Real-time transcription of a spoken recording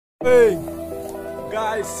Hey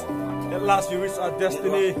guys, at last we reached our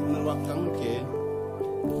destiny.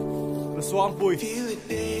 The Swamp Boy. The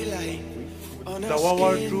World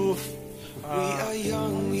War II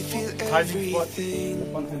hiding spot.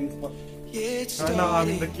 Right now I'm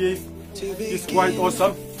in the cave. It's quite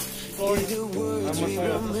awesome.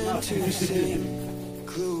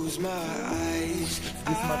 Close my eyes,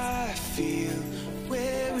 I feel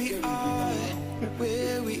where we are.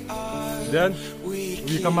 Then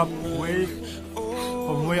we come up way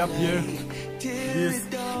from way up here. This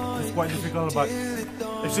is quite difficult, but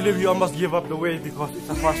actually we almost give up the way because it's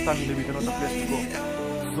the first time that we don't know the place to go.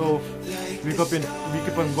 So we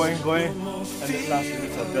keep on going, and at last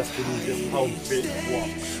it's our destiny. Just how big it was.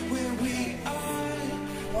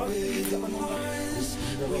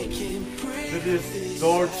 This is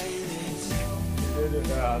George.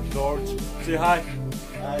 George, say hi.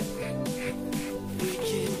 Hi.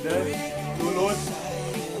 Then Lulun,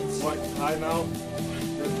 quite high now.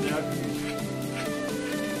 Then there,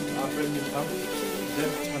 our friend will come. Then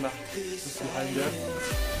Hannah is behind there.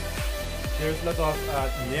 There's a lot of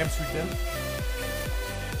names written.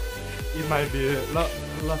 It might be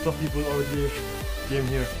lots of people already came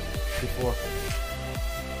here before.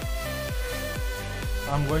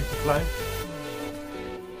 I'm going to climb.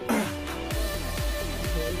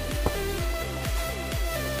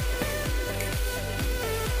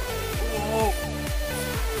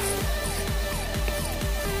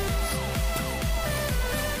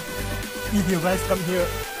 If you guys come here,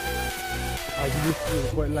 I believe you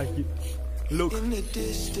quite like it. Look how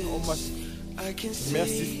much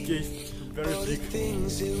massive cave, very big,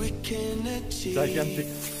 gigantic,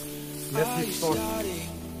 massive source.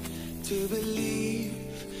 If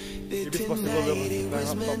it's possible, we will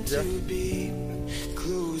climb up there.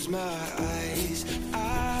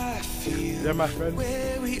 They're my friends.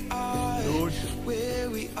 George,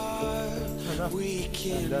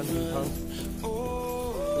 and then we come.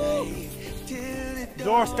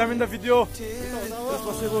 George, come in the video. That's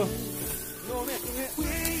possible.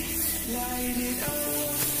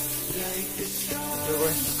 We're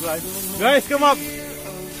going to climb. Guys, come up.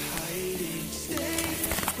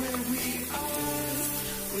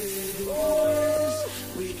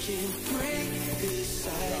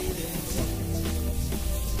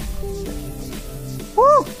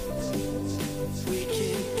 Woo!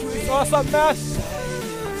 It's awesome, man.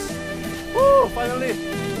 Woo! Finally,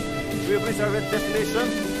 we reached our destination.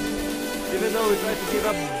 Even though we tried to give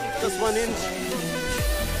up just 1 inch,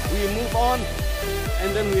 we move on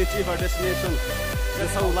and then we achieve our destination.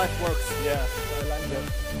 That's how life works. Yes, I like that.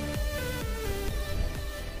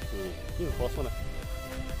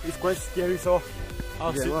 It's quite scary, so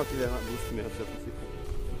I'll see.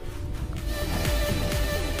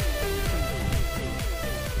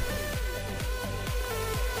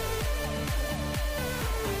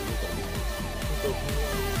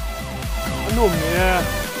 No man,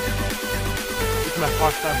 it's my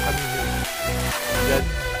first time coming here. That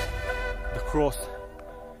the cross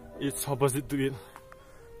is opposite to it,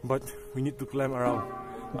 but we need to climb around.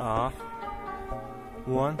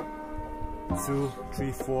 1, 2,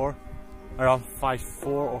 3, 4, around 4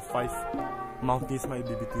 or 5 mountains might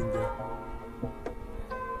be between there.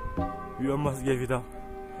 We almost gave it up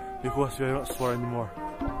because we are not sure anymore.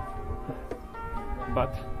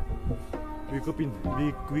 But we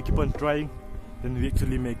keep on trying, then we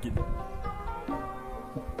actually make it.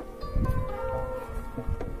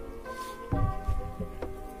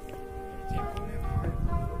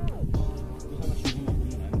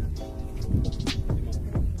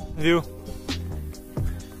 View.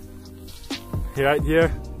 Right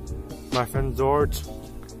here, my friend George,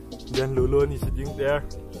 then Lulun is sitting there.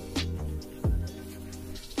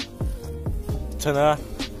 Chana.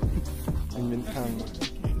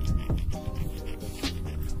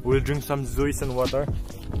 We'll drink some juice and water.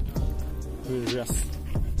 We'll rest.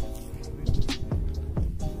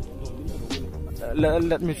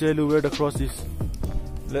 Let me tell you where the cross is.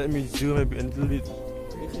 Let me zoom a little bit.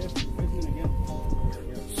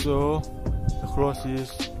 So the cross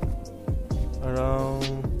is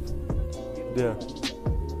around there.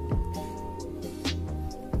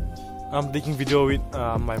 I'm taking video with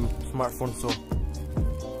my smartphone, so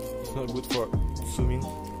it's not good for zooming.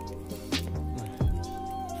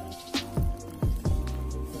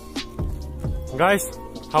 Guys,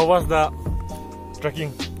 how was the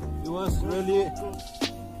trekking? It was really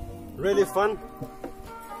fun.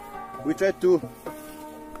 We tried to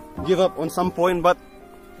give up on some point, but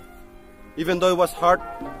even though it was hard,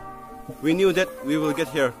 we knew that we will get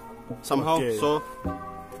here somehow. Okay. So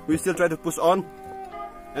we still try to push on,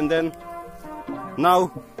 and then now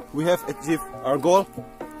we have achieved our goal.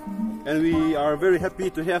 and we are very happy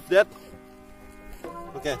to have that.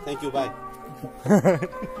 Okay, thank you, bye.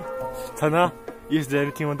 Tana, is there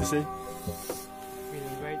anything you want to say?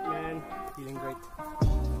 Feeling great, man. Feeling great.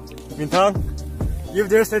 Mintang, if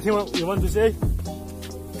there's anything you want to say?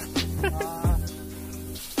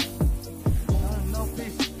 No,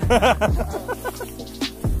 please.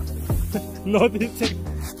 No, this thing.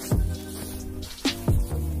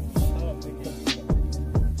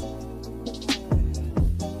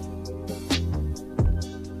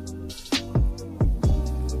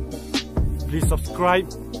 Please subscribe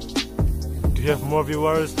to have more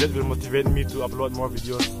viewers. That will motivate me to upload more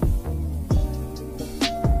videos.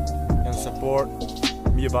 And support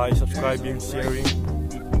me by subscribing, sharing.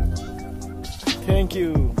 Thank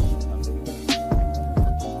you.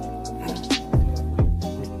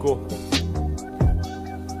 Go.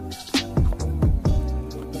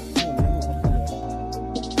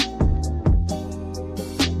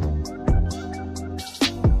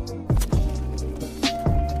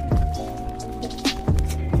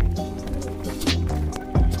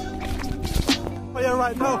 Fire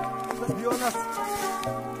right now, let's be honest.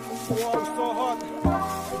 Wow, so hot.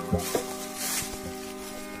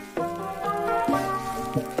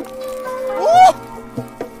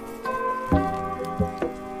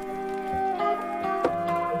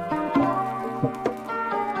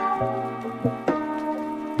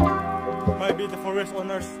 Maybe the forest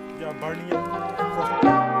owners, they are burning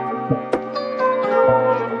it.